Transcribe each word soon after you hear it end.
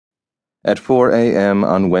At 4 a.m.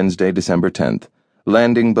 on Wednesday, December 10th,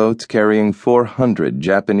 landing boats carrying 400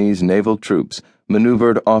 Japanese naval troops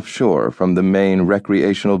maneuvered offshore from the main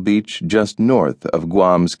recreational beach just north of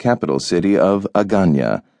Guam's capital city of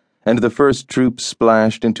Agana, and the first troops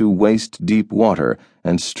splashed into waist-deep water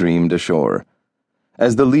and streamed ashore.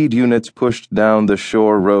 As the lead units pushed down the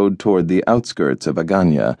shore road toward the outskirts of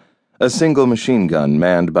Agana, a single machine gun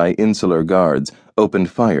manned by insular guards opened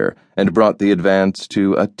fire and brought the advance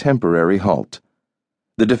to a temporary halt.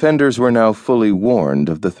 The defenders were now fully warned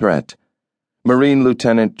of the threat. Marine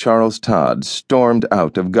Lieutenant Charles Todd stormed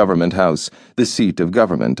out of Government House, the seat of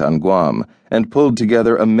government on Guam, and pulled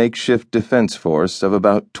together a makeshift defense force of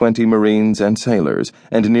about 20 Marines and sailors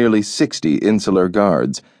and nearly 60 insular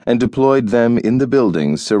guards, and deployed them in the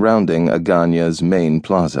buildings surrounding Agana's main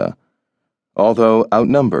plaza. Although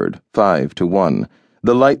outnumbered 5-1,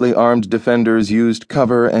 the lightly armed defenders used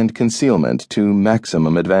cover and concealment to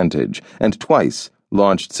maximum advantage, and twice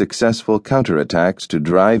launched successful counterattacks to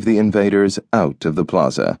drive the invaders out of the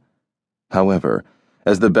plaza. However,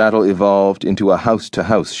 as the battle evolved into a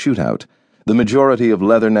house-to-house shootout, the majority of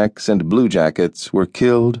leathernecks and bluejackets were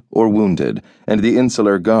killed or wounded, and the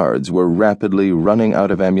insular guards were rapidly running out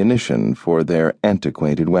of ammunition for their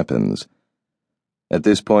antiquated weapons. At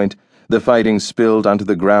this point, the fighting spilled onto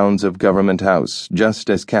the grounds of Government House, just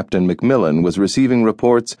as Captain McMillan was receiving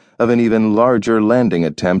reports of an even larger landing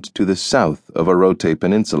attempt to the south of Orote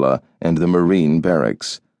Peninsula and the Marine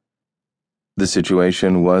barracks. The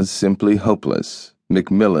situation was simply hopeless,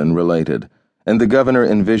 McMillan related, and the governor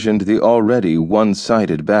envisioned the already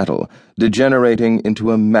one-sided battle degenerating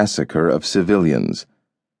into a massacre of civilians.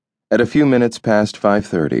 At a few minutes past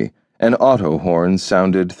 5:30, an auto horn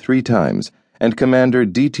sounded 3 times, and Commander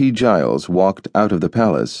D.T. Giles walked out of the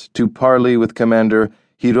palace to parley with Commander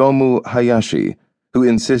Hiromu Hayashi, who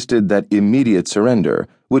insisted that immediate surrender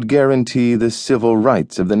would guarantee the civil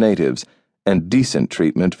rights of the natives and decent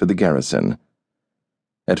treatment for the garrison.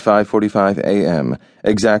 At 5:45 a.m.,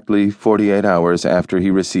 exactly 48 hours after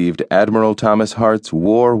he received Admiral Thomas Hart's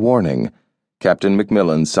war warning, Captain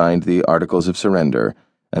McMillan signed the Articles of Surrender,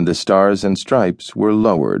 and the Stars and Stripes were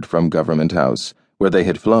lowered from Government House, where they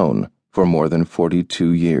had flown for more than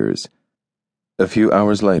 42 years. A few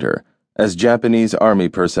hours later, as Japanese Army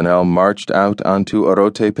personnel marched out onto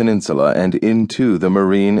Orote Peninsula and into the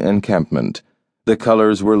Marine encampment, the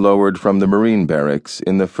colors were lowered from the Marine barracks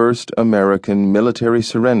in the first American military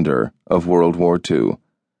surrender of World War II.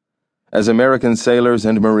 As American sailors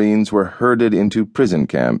and Marines were herded into prison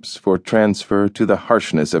camps for transfer to the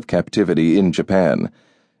harshness of captivity in Japan,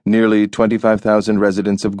 nearly 25,000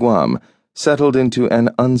 residents of Guam settled into an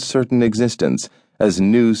uncertain existence as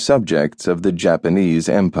new subjects of the Japanese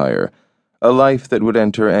Empire, a life that would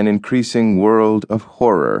enter an increasing world of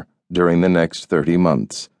horror during the next 30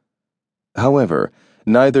 months. However,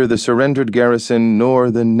 neither the surrendered garrison nor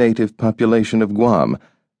the native population of Guam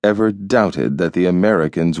ever doubted that the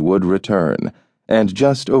Americans would return, and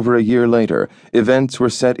just over a year later, events were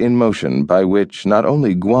set in motion by which not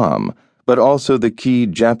only Guam, but also the key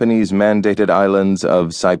Japanese-mandated islands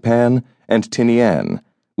of Saipan and Tinian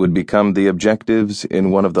would become the objectives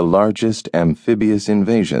in one of the largest amphibious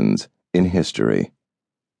invasions in history.